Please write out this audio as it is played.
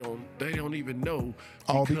they don't even know.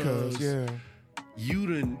 All because you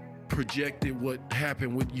done projected what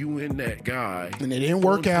happened with you and that guy. And it didn't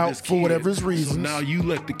work out for whatever his reasons. So now you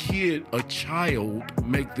let the kid, a child,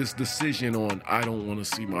 make this decision on, I don't want to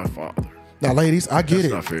see my father. Now, ladies, I get That's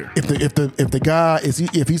it. not fair. If the guy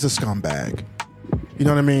if he's a scumbag, you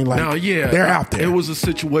know what I mean? Like, now, they're out there. It was a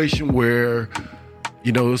situation where,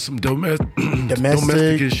 you know, some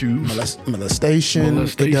domestic issues, molestation.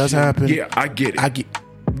 It does happen. Yeah, I get it.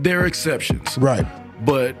 There are exceptions, right?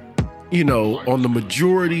 But you know, on the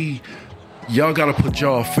majority, y'all gotta put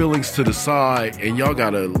y'all feelings to the side, and y'all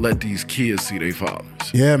gotta let these kids see their fathers.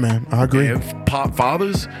 Yeah, man, I agree. And pop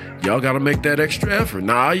fathers, y'all gotta make that extra effort.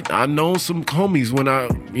 Now, I know some homies when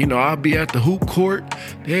I'll be at the hoop court.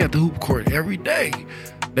 They at the hoop court every day.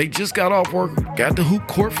 They just got off work, got the hoop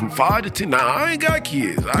court from 5 to 10. Now, I ain't got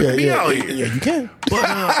kids. I can be out here. Yeah, you can. But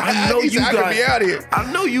I know you got. Be out here. I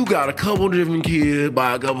know you got a couple different kids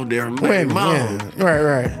by a couple different moms. Yeah.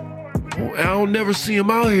 Right. I don't never see them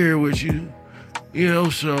out here with you. You know,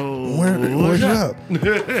 so where's up?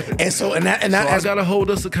 and so I gotta hold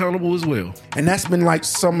us accountable as well. And that's been like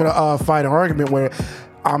some of the fight argument where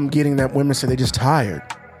I'm getting that women say they just tired,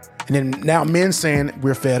 and then now men saying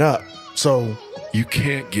we're fed up. So you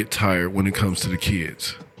can't get tired when it comes to the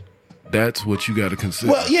kids. That's what you got to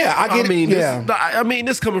consider. Well, yeah, I get it. I mean,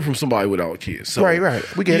 this coming from somebody without kids. So,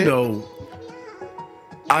 right. We get it.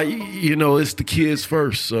 It's the kids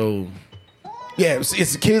first. So, yeah, it's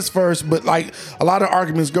the kids first. But like a lot of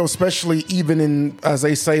arguments go, especially even in, as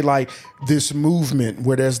they say, like this movement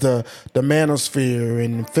where there's the manosphere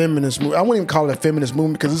and feminist movement. I wouldn't even call it a feminist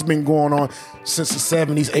movement because it's been going on since the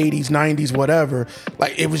 70s, 80s, 90s, whatever.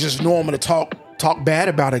 Like it was just normal to talk bad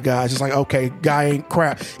about a guy. It's just like, okay, guy ain't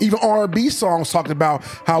crap. Even R&B songs talked about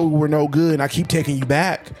how we were no good and I keep taking you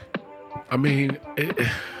back. I mean,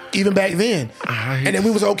 even back then. And then we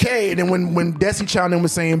was okay. And then when Desi Child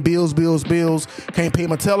was saying bills, can't pay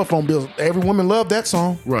my telephone bills, every woman loved that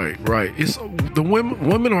song. Right. It's the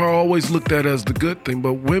women are always looked at as the good thing,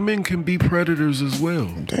 but women can be predators as well.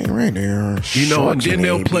 Dang right they are. And then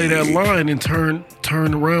they'll play that line and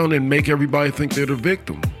turn around and make everybody think they're the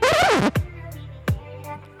victim.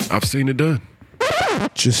 I've seen it done.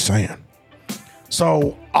 Just saying.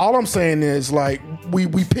 So all I'm saying is like we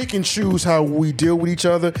pick and choose how we deal with each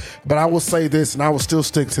other, but I will say this and I will still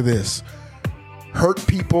stick to this. Hurt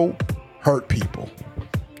people.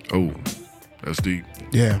 Oh, that's deep.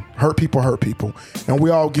 Yeah, hurt people. And we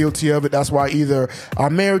all guilty of it. That's why either our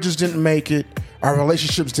marriages didn't make it, our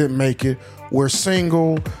relationships didn't make it, we're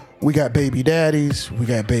single, we got baby daddies, we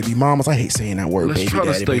got baby mamas. I hate saying that word. Let's try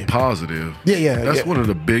to stay positive. Yeah. That's one of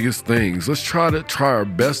the biggest things. Let's try our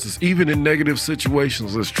best. Even in negative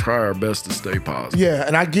situations, let's try our best to stay positive. Yeah,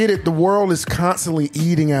 and I get it. The world is constantly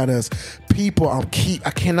eating at us. People, I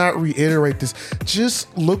cannot reiterate this.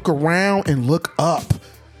 Just look around and look up.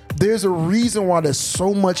 There's a reason why there's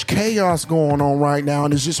so much chaos going on right now,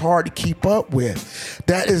 and it's just hard to keep up with.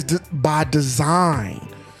 That is by design.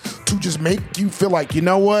 To just make you feel like, you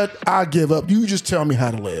know what? I give up. You just tell me how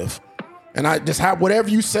to live. And I just have whatever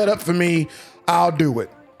you set up for me, I'll do it.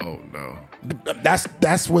 Oh, no.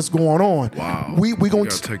 That's what's going on. Wow. We gonna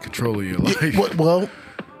gotta take control of your life. Well,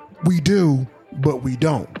 we do, but we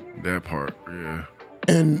don't. That part, yeah.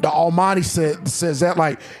 And the Almighty says that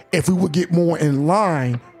like if we would get more in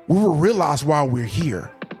line, we will realize why we're here.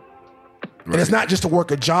 Right. And it's not just to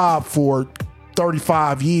work a job for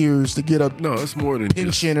 35 years to get it's more than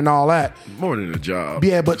pension and all that. More than a job.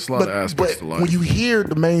 Yeah, but it's a lot of aspects to life. When you hear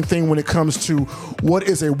the main thing when it comes to what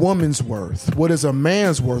is a woman's worth, what is a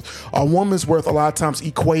man's worth, a woman's worth a lot of times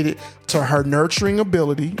equated to her nurturing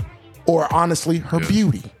ability or honestly her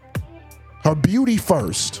beauty. Her beauty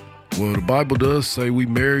first. Well, the Bible does say we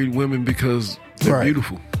married women because they're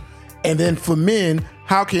beautiful. And then for men,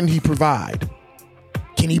 how can he provide?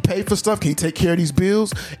 Can he pay for stuff? Can he take care of these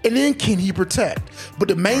bills? And then can he protect? But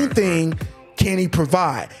the main thing, can he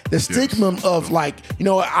provide? The stigma of like,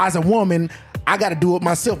 as a woman, I got to do it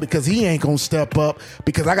myself because he ain't going to step up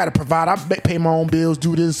because I got to provide. I pay my own bills,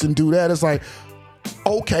 do this and do that. It's like,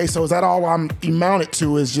 okay, so is that all I'm amounted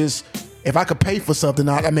to is just if I could pay for something,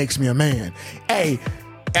 that makes me a man. Hey,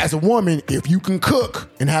 as a woman, if you can cook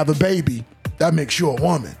and have a baby, that makes you a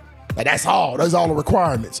woman. Like that's all. Those are all the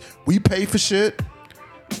requirements. We pay for shit.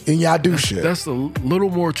 And y'all do shit. That's a little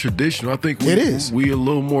more traditional. I think it is. We a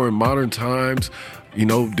little more in modern times.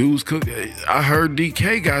 Dudes cook. I heard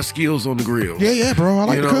DK got skills on the grill. Yeah, bro. I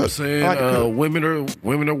like to cook. You know what I'm saying? Like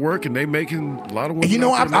women are working. They making a lot of women.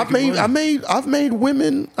 I've made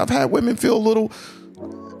women. I've had women feel a little,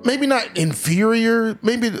 maybe not inferior.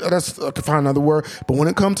 Maybe I could find another word. But when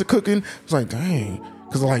it comes to cooking, it's like, dang.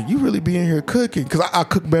 Because like, you really be in here cooking. Because I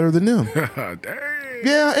cook better than them. Dang.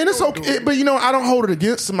 Yeah, and it's okay. But you know, I don't hold it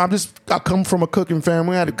against them. I come from a cooking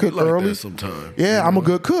family. I had to cook like early. Sometimes. Yeah, I'm a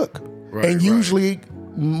good cook. Right, and usually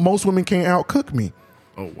most women can't outcook me.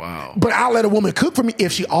 Oh, wow. But I'll let a woman cook for me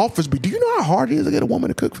if she offers me. Do you know how hard it is to get a woman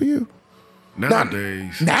to cook for you?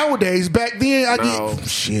 Nowadays, back then,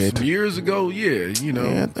 shit. Some years ago, yeah, you know.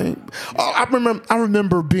 Yeah, I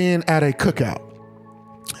remember being at a cookout,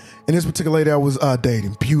 and this particular lady I was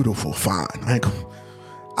dating, beautiful, fine.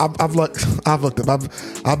 I've looked up.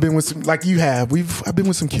 I've been with some, like you have. I've been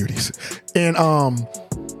with some cuties, and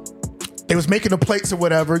they was making the plates or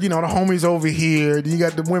whatever. You know, the homies over here. You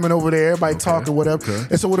got the women over there. Everybody talking, whatever. Okay.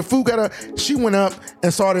 And so when the food she went up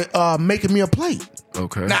and started making me a plate.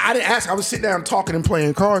 Okay. Now I didn't ask. I was sitting down talking and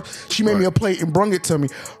playing cards. She made me a plate and brung it to me.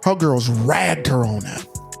 Her girls ragged her on that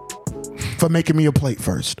for making me a plate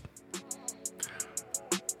first.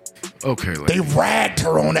 Okay. They ragged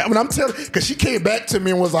her on that. When I'm telling, because she came back to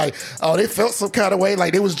me and was like, "Oh, they felt some kind of way."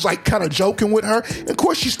 Like they was like kind of joking with her. And of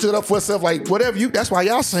course, she stood up for herself, like, "Whatever you. That's why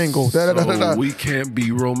y'all single." So we can't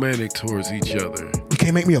be romantic towards each other. You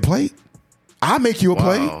can't make me a plate. I'll make you a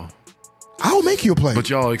plate. I'll make you a plate. But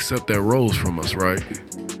y'all accept that rose from us, right?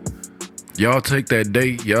 Y'all take that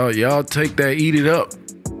date. Y'all take that. Eat it up.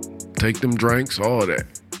 Take them drinks. All that.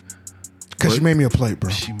 Because she made me a plate, bro.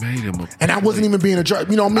 She made him a plate. And I wasn't even being a jerk.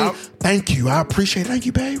 You know what I mean? Thank you. I appreciate it. Thank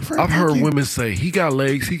you, babe. I've heard women say, he got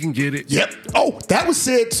legs, he can get it. Yep. Oh, that was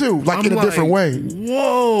said too, like in a different way.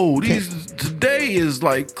 Whoa. Today is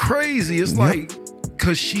like crazy. It's like,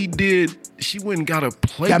 because she went and got a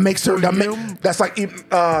plate. That makes her, that's like,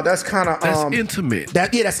 that's kind of. That's intimate.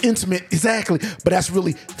 That's intimate. Exactly. But that's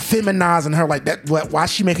really feminizing her like that. Why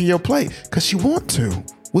is she making your plate? Because she want to.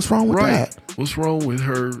 What's wrong with that? What's wrong with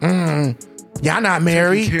her? Y'all not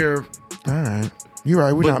married. All right. You're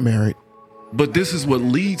right. We're not married. But this is what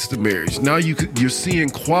leads to marriage. Now you're seeing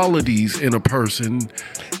qualities in a person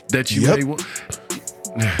that you may want.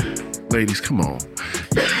 Ladies, come on.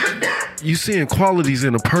 You're seeing qualities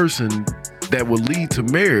in a person that will lead to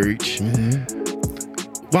marriage.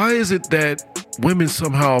 Mm-hmm. Why is it that women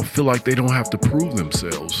somehow feel like they don't have to prove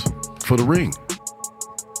themselves for the ring?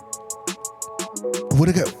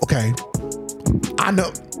 Okay. I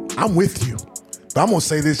know. I'm with you. But I'm going to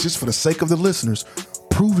say this just for the sake of the listeners.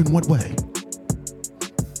 Prove in what way?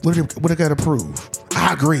 What do I got to prove?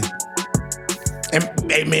 I agree.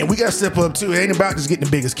 And, hey, man, we got to step up, too. It ain't about just getting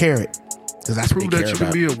the biggest carrot. Because that's prove that you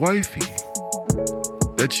can be a wifey.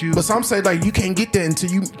 But some say, like, you can't get that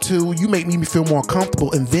until you make me feel more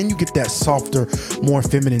comfortable. And then you get that softer, more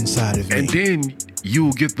feminine side of me. And then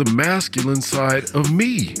you'll get the masculine side of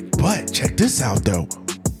me. But check this out, though.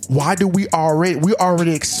 Why do we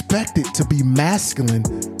already expect it to be masculine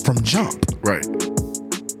from jump? Right.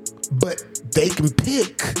 But they can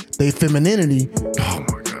pick their femininity. Oh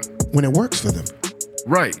my God. When it works for them.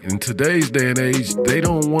 Right. In today's day and age, they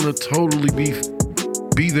don't want to totally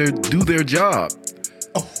do their job.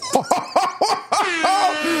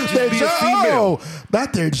 Their job.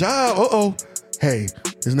 Not their job. Hey,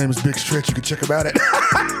 his name is Big Stretch. You can check him out at.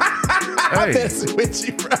 I'm messing with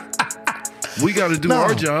you, bro. We got to do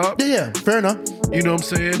our job. Yeah, fair enough. You know what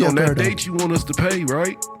I'm saying? Yeah, on that date, you want us to pay,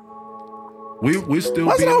 right? We're still.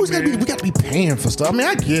 Why's it always gotta be? We got to be paying for stuff. I mean,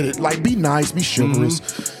 I get it. Like, be nice, be chivalrous,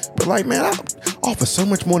 but like, man, I offer so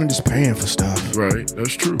much more than just paying for stuff. Right,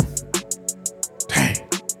 that's true. Dang.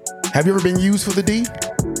 Have you ever been used for the D?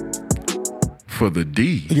 For the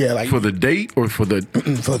D? Yeah, like for the date or for the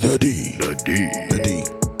for the D. The D. The D.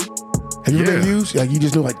 Have you ever been used? Like, you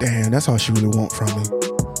just knew, like, damn, that's all she really want from me.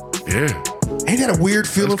 Yeah. Ain't that a weird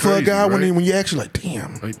feeling for a guy, right? when you actually like,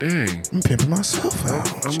 damn, like, dang, I'm pimping myself out.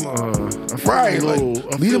 I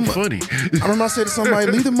feel funny. I remember I said to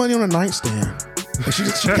somebody, leave the money on the nightstand. And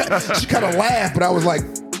she kind of laughed, but I was like,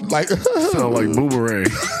 sound like Boomerang.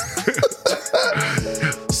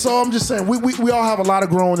 So I'm just saying, we all have a lot of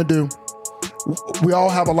growing to do. We all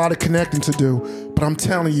have a lot of connecting to do. But I'm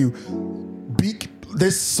telling you,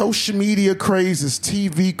 this social media craze, this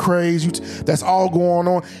TV craze, that's all going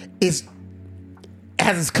on.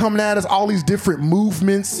 As it's coming at us, all these different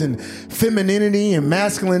movements and femininity and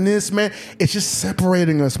masculineness, man, it's just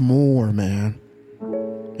separating us more, man.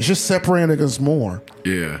 It's just separating us more.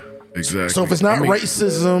 Yeah, exactly. So if it's not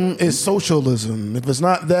racism, it's socialism. If it's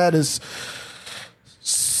not that, it's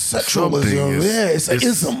sexualism. It's an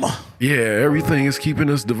ism. Yeah, everything is keeping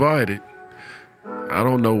us divided. I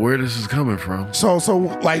don't know where this is coming from. So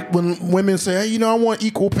like when women say, hey, I want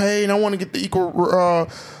equal pay and I want to get the equal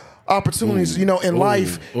opportunities, in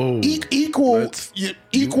life. Equal.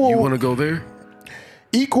 You want to go there?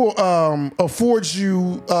 equal affords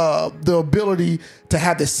you the ability to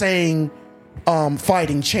have the same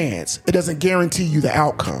fighting chance. It doesn't guarantee you the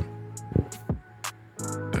outcome.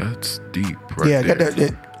 That's deep, right?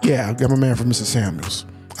 Yeah, I got my man from Mr. Samuels.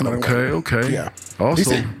 Okay. Yeah. Also, he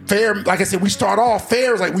said fair. Like I said, we start off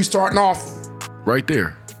fair. Is like we starting off right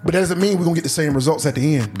there. But that doesn't mean we're gonna get the same results at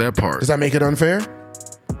the end. That part. Does that make it unfair?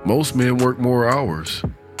 Most men work more hours.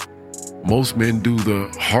 Most men do the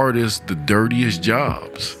hardest, the dirtiest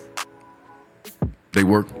jobs. They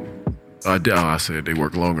work. I said they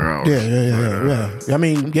work longer hours. Yeah. I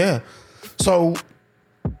mean, yeah. So,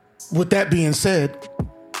 with that being said,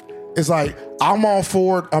 it's like I'm all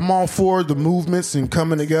for it. I'm all for the movements and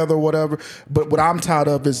coming together, or whatever. But what I'm tired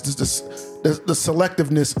of is just the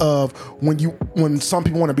selectiveness of when some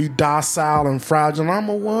people want to be docile and fragile. I'm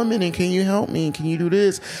a woman, and can you help me? And can you do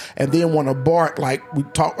this? And then want to bark like we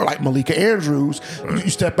talk like Malika Andrews. Right. You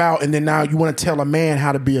step out, and then now you want to tell a man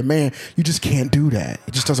how to be a man. You just can't do that.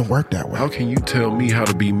 It just doesn't work that way. How can you tell me how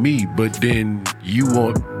to be me, but then you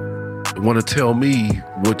want to tell me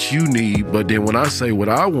what you need, but then when I say what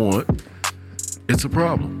I want, it's a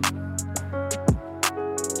problem.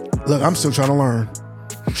 Look, I'm still trying to learn.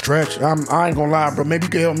 Stretch, I ain't gonna lie, bro. Maybe you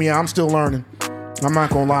can help me out. I'm still learning. I'm not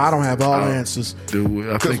gonna lie. I don't have all the answers. Dude,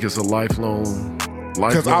 I think it's a lifelong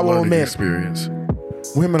learning experience.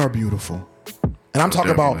 Women are beautiful. And I'm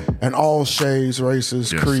talking Definitely. about in all shades,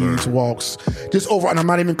 races, Yes, creeds, sir. walks. Just over, and I'm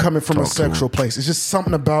not even coming from a sexual place. It's just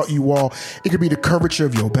something about you all. It could be the curvature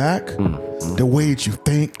of your back, the way that you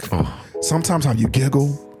think, sometimes how you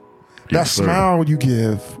giggle, that sir. smile you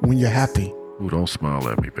give when you're happy, Ooh, don't smile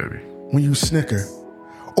at me, baby. when you snicker,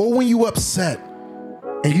 or when you upset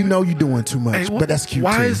and you know you're doing too much. But that's cute.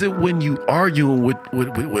 Why too. is it when you arguing with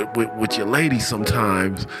your lady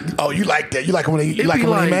sometimes? Oh, you like that? You like it when they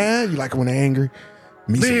mad? You like it when they're angry?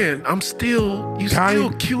 Man, still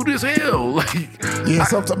cute as hell. Like, yeah,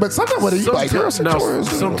 but sometimes when you like, girl, shut your ass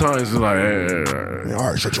up. Sometimes it's like, hey,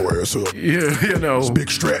 all right, shut your ass up. Yeah, you know, it's a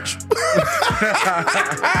big stretch.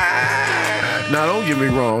 Now, don't get me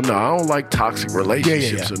wrong. No, I don't like toxic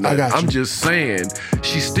relationships. Yeah. Or nothing. I got you. I'm just saying,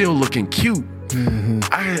 she's still looking cute. Mm-hmm.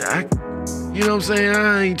 I you know what I'm saying?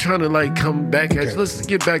 I ain't trying to like come back at you. Let's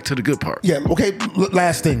get back to the good part. Yeah, okay.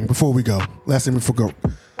 Last thing before we go.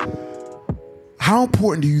 How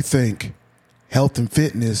important do you think health and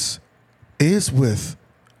fitness is with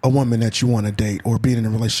a woman that you want to date or being in a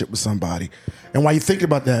relationship with somebody? And while you think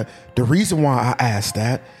about that, the reason why I asked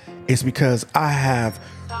that is because I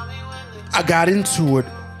got into it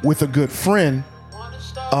with a good friend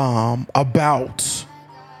about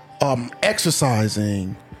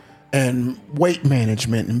exercising and weight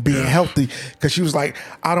management and being healthy, because she was like,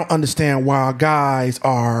 I don't understand why guys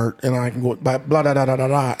are, and I can go blah blah blah blah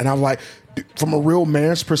blah, and I'm like, from a real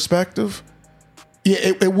man's perspective, yeah,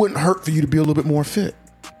 it wouldn't hurt for you to be a little bit more fit.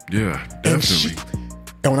 Yeah, definitely.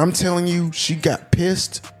 And when I'm telling you, she got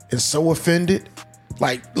pissed and so offended,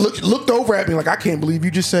 like looked over at me like, I can't believe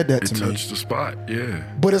you just said that to me. It touched the spot, yeah.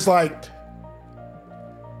 But it's like,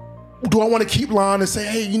 do I want to keep lying and say,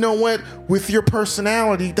 hey, you know what? With your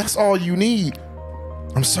personality, that's all you need.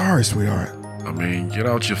 I'm sorry, sweetheart. I mean, get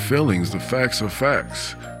out your feelings. The facts are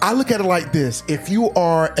facts. I look at it like this. If you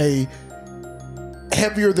are a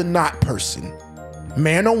heavier than not person,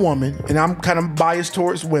 man or woman, and I'm kind of biased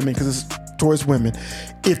towards women because it's towards women.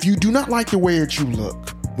 If you do not like the way that you look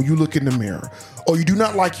when you look in the mirror, or you do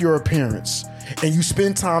not like your appearance, and you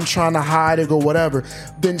spend time trying to hide it or whatever,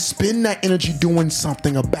 then spend that energy doing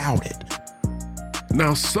something about it.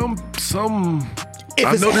 Now, some if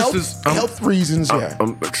I it's know health, this is health reasons, yeah.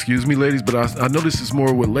 Excuse me, ladies, but I know this is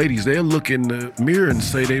more with ladies. They'll look in the mirror and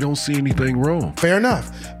say they don't see anything wrong. Fair enough.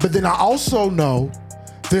 But then I also know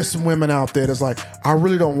there's some women out there that's like, I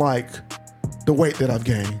really don't like the weight that I've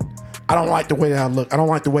gained. I don't like the way that I look. I don't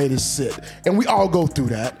like the way this sit. And we all go through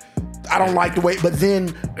that. I don't like the way, but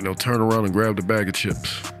then... And they'll turn around and grab the bag of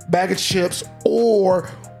chips. Or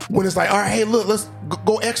when it's like, all right, hey, look, let's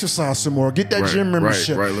go exercise some more. Get that gym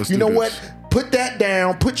membership. Right, let's you do know this. what? Put that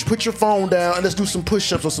down. Put your phone down and let's do some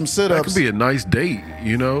push-ups or some sit-ups. That could be a nice date,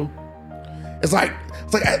 you know? It's like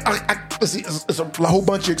it's a whole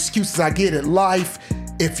bunch of excuses. I get it. Life,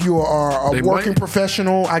 if you are a working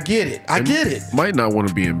professional, I get it. I get it. Might not want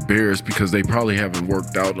to be embarrassed because they probably haven't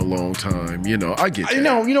worked out in a long time. You know, I get that. You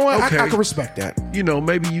know what? Okay. I can respect that. You know,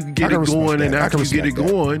 maybe you can get it going, and after you get it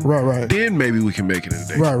going, right, then maybe we can make it a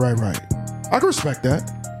date. Right. I can respect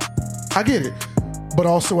that. I get it. But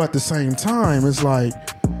also at the same time, it's like,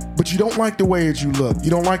 but you don't like the way that you look.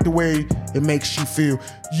 You don't like the way it makes you feel.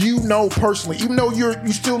 You know personally, even though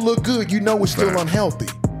you still look good, you know it's still unhealthy.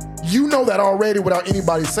 You know that already without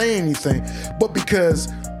anybody saying anything. But because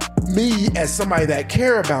me, as somebody that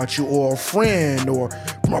care about you, or a friend, or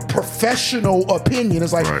from a professional opinion,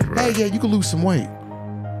 it's like, hey, yeah, you can lose some weight.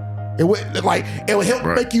 It would help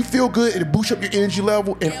make you feel good. It'll boost up your energy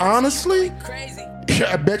level. And honestly,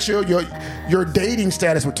 I bet your dating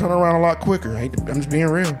status would turn around a lot quicker. I'm just being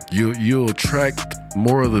real. You'll attract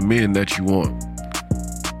more of the men that you want.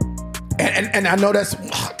 And I know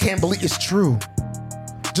I can't believe it's true.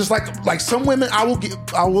 Just like some women, I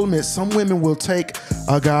will admit, some women will take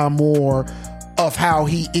a guy more of how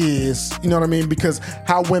he is. You know what I mean? Because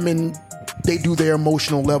how women, they do their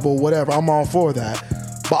emotional level, whatever. I'm all for that.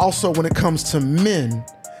 But also when it comes to men,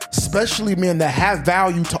 especially men that have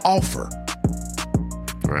value to offer,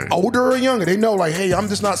 older or younger, they know like, hey, I'm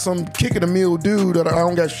just not some kick of the meal dude that I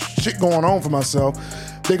don't got shit going on for myself.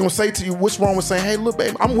 They're gonna say to you, what's wrong with saying, hey, look,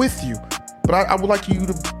 babe, I'm with you, but I would like you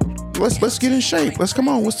to let's get in shape. Let's come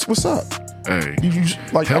on. What's up? Hey,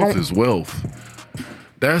 like health is wealth.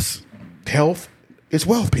 Health is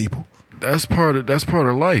wealth, people. That's part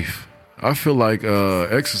of life. I feel like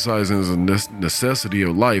exercising is a necessity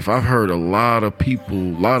of life. I've heard a lot of people,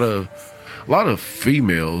 a lot of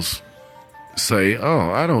females say,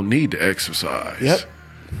 "Oh, I don't need to exercise. Yep,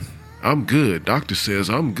 I'm good. Doctor says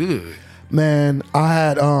I'm good." Man, I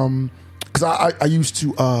had because I used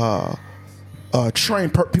to train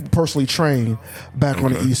people personally train back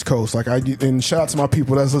on the East Coast. And shout out to my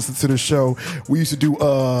people that's listening to the show. We used to do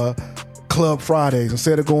Club Fridays.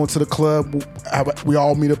 Instead of going to the club, we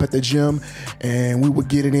all meet up at the gym and we would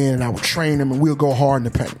get it in and I would train them and we'll go hard in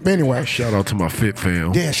the paint. But anyway. Shout out to my fit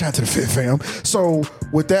fam. Yeah, shout out to the fit fam. So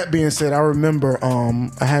with that being said, I remember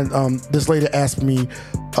I had this lady asked me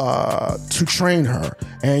to train her.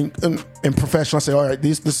 And in professional, I said, all right,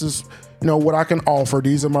 this is what I can offer.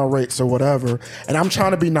 These are my rates or whatever. And I'm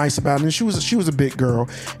trying to be nice about it. And she was a big girl.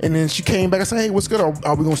 And then she came back. I said, hey, what's good?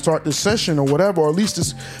 Are we going to start this session or whatever? Or at least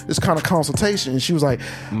this kind of consultation. And she was like,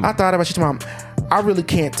 I thought about it. She told me, I really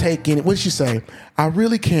can't take any. What did she say? I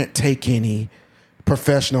really can't take any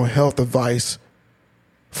professional health advice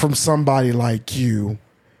from somebody like you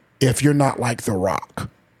if you're not like The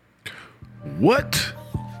Rock. What?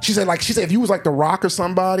 She said, if you was like The Rock or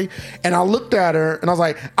somebody, and I looked at her and I was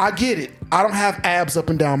like, I get it. I don't have abs up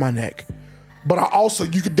and down my neck. But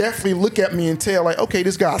you could definitely look at me and tell, like, okay,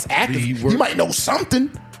 this guy's active. He might know something.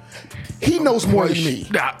 He knows more than me.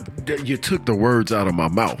 You took the words out of my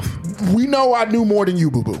mouth. We know I knew more than you,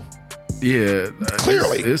 boo-boo. Yeah.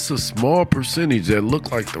 Clearly. It's a small percentage that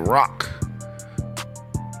look like The Rock.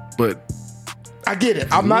 But I get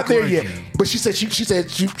it. I'm not there yet. But she said she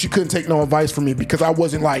couldn't take no advice from me because I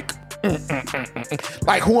wasn't like,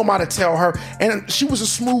 like, who am I to tell her? And she was a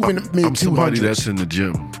smooth in the mid-200s. I'm somebody that's in the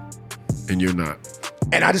gym, and you're not.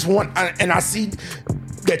 And I just and I see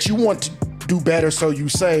that you want to do better, so you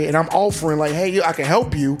say, and I'm offering like, hey, I can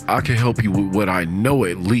help you. I can help you with what I know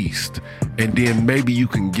at least, and then maybe you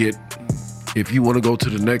can get, if you want to go to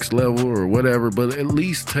the next level or whatever, but at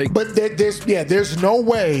least take. But there's no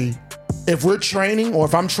way. If we're training, or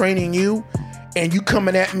if I'm training you, and you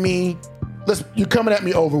coming at me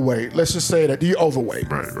overweight. Let's just say that you're overweight.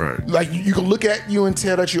 Right. Like you can look at you and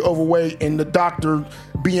tell that you're overweight, and the doctor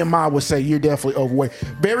BMI would say you're definitely overweight.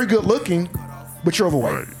 Very good looking, but you're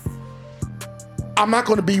overweight. Right. I'm not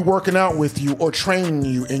going to be working out with you or training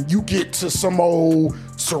you, and you get to some old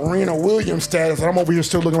Serena Williams status, and I'm over here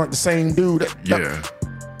still looking like the same dude.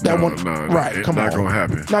 No, come on. Not gonna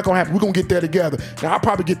happen. Not gonna happen. We're gonna get there together. Now I'll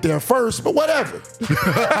probably get there first, but whatever.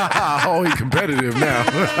 Oh, he's competitive now.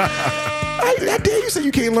 I dare you say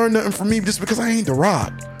you can't learn nothing from me just because I ain't The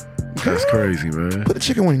Rock. That's crazy, man. Put the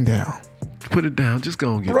chicken wing down. Put it down. Just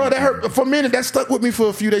go and get it. Bro, that hurt for a minute. That stuck with me for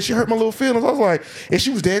a few days. She hurt my little feelings. I was like, and she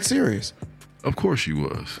was dead serious. Of course she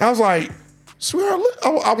was. I was like, sweetheart, look,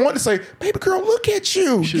 I wanted to say, baby girl, look at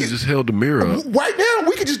you. You should have just held the mirror up. Right now,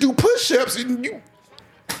 we could just do push-ups and you.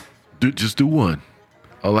 Just do one.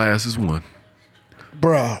 All I ask is one.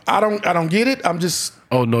 Bruh, I don't get it. I'm just.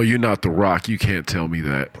 Oh no, you're not The Rock. You can't tell me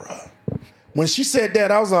that. Bruh. When she said that,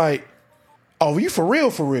 I was like, oh, you for real,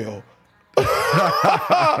 for real.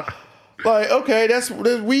 Like, okay, that's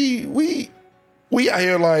we out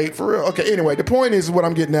here like for real. Okay, anyway, the point is what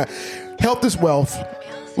I'm getting at. Health is wealth.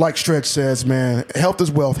 Like Stretch says, man, health is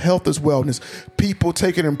wealth. Health is wellness. People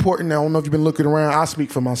take it important. I don't know if you've been looking around. I speak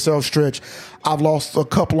for myself, Stretch. I've lost a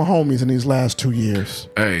couple of homies in these last 2 years.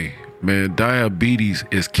 Hey, man, diabetes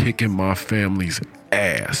is kicking my family's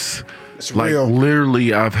ass. It's real.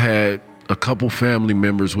 Literally, I've had a couple family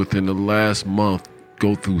members within the last month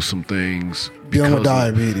go through some things dealing with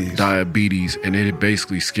because diabetes, and it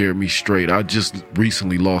basically scared me straight. I just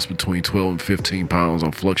recently lost between 12 and 15 pounds.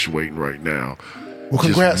 I'm fluctuating right now. Well,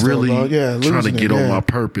 congrats, just really trying to get on my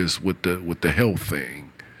purpose with the health thing.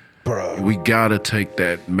 Bro, we gotta take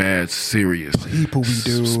that mad serious. People, we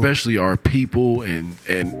do, especially our people, and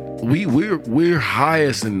we're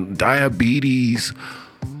highest in diabetes,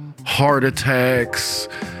 heart attacks,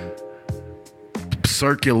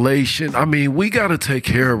 circulation. I mean, we gotta take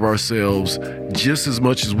care of ourselves just as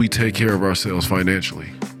much as we take care of ourselves financially.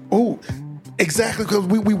 Oh, exactly, because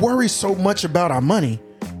we worry so much about our money.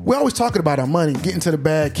 We're always talking about our money, getting to the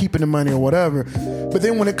bag, keeping the money or whatever. But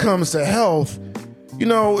then when it comes to health, you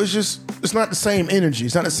know, it's not the same energy.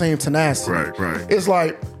 It's not the same tenacity. Right. It's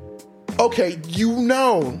like, okay, you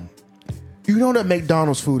know that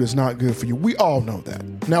McDonald's food is not good for you. We all know that.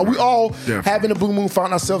 Now, we all, having a Blue Moon,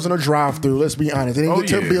 found ourselves in a drive-thru. Let's be honest. They didn't get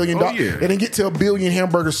to $1 billion. They didn't get to 1 billion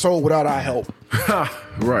hamburgers sold without our help.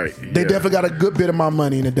 Right. They definitely got a good bit of my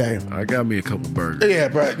money in a day. I got me a couple burgers. Yeah,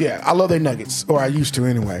 but I love their nuggets, or I used to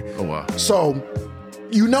anyway. Oh, wow. So,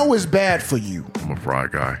 you know it's bad for you. I'm a fry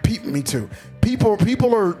guy. Me too.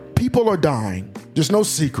 People are dying. There's no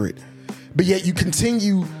secret. But yet you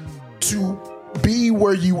continue to be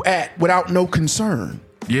where you at without no concern.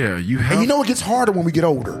 Yeah, you have. And you know it gets harder when we get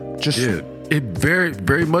older. It very,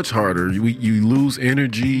 very much harder. You lose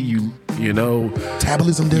energy. You know,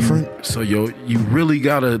 metabolism different. So you really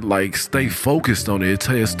gotta like stay focused on it.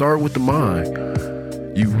 It start with the mind.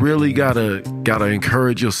 You really gotta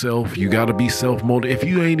encourage yourself. You gotta be self-motivated. If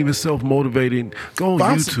you ain't even self-motivated, go on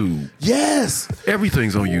YouTube. Yes.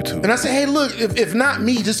 Everything's on YouTube. And I say, hey, look, if not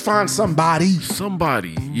me, just find somebody.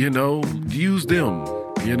 Somebody, you know, use them,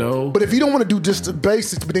 you know. But if you don't want to do just the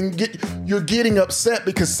basics, but then you're getting upset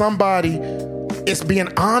because somebody is being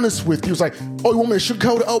honest with you. It's like, oh, you want me to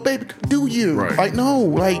sugarcoat it? Oh, baby, do you? Right. Like, no,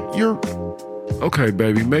 like you're. Okay,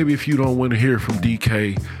 baby, maybe if you don't want to hear from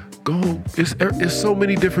DK, go. It's so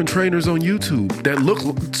many different trainers on YouTube that look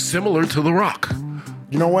similar to The Rock.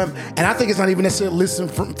 You know what? And I think it's not even necessarily listen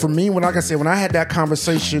for me. When, like I said, when I had that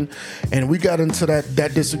conversation and we got into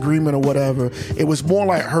that disagreement or whatever, it was more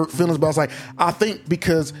like hurt feelings. But I was like, I think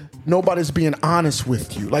because nobody's being honest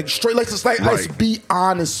with you. Like straight, let's be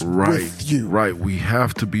honest with you. Right. We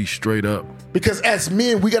have to be straight up. Because as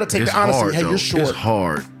men, we got to take the honesty. Hey, you're short. It's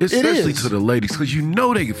hard, especially to the ladies, because you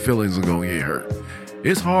know their feelings are gonna get hurt.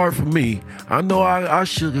 It's hard for me. I know I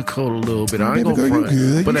sugarcoat a little bit. I ain't gonna front.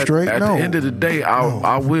 You good. But you at the end of the day,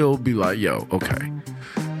 I will be like, yo, okay.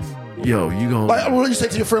 Yo, you gonna... Like, what do you say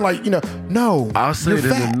to your friend? Like, no, I'll say it in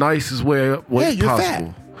the nicest way you're possible.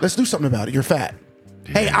 Fat. Let's do something about it. You're fat.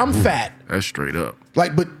 Yeah. Hey, I'm fat. That's straight up.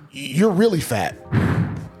 Like, but you're really fat.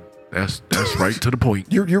 That's right to the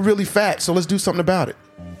point. You're really fat, so let's do something about it.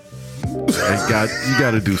 You got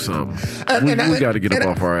to do something. We got to get up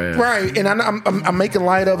off our ass, right? And I'm making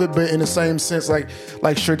light of it, but in the same sense, like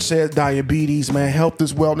Church says, diabetes, man, health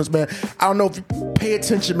is wellness, man. I don't know if you pay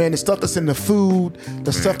attention, man. The stuff that's in the food,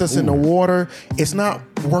 stuff that's in the water, it's not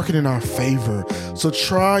working in our favor. So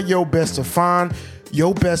try your best to find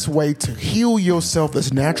your best way to heal yourself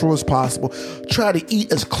as natural as possible. Try to eat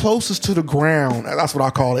as closest to the ground, that's what I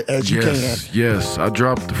call it, as you can. Yes, I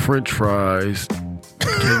dropped the French fries.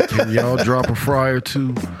 Can y'all drop a fry or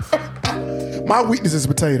two? My weakness is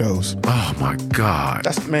potatoes. Oh my God.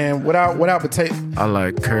 That's, man, without potato. I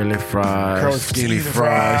like curly fries, skinny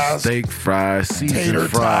fries, steak fries, seasoned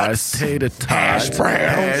fries, tater tots,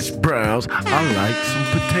 hash browns. I like some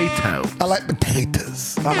potatoes. I like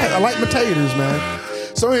potatoes. I like potatoes, man.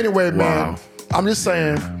 So anyway, man, I'm just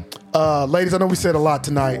saying, ladies, I know we said a lot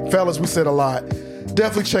tonight. Fellas, we said a lot.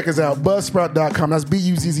 Definitely check us out. Buzzsprout.com. That's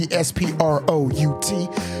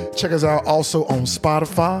BUZZSPROUT. Check us out also on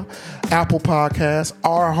Spotify, Apple Podcasts,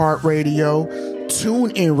 iHeartRadio,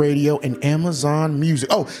 TuneIn Radio, and Amazon Music.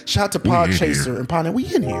 Oh, shout out to Podchaser and Podnet. We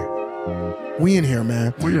in here. We in here,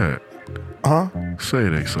 man. Where you at? Huh? Say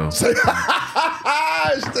it ain't so.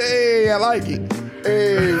 Hey, I like it.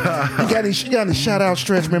 Hey, you got any shout out,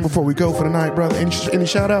 Stretch, man, before we go for the night, brother? Any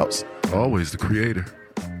shout outs? Always the creator.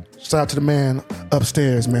 Shout out to the man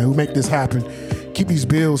upstairs, man, who make this happen. Keep these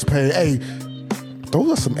bills paid. Hey,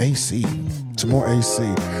 those are some AC. Some more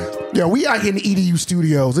AC. Yeah, we out here in the EDU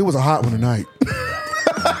studios. It was a hot one tonight.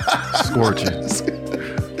 Scorching. That's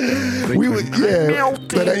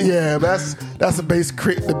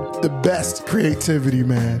the best creativity,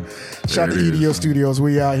 man. Shout out to EDU Studios.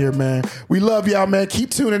 We out here, man. We love y'all, man.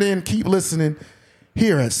 Keep tuning in. Keep listening.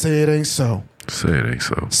 Here at Say It Ain't So. Say it ain't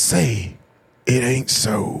so. Say it ain't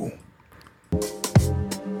so.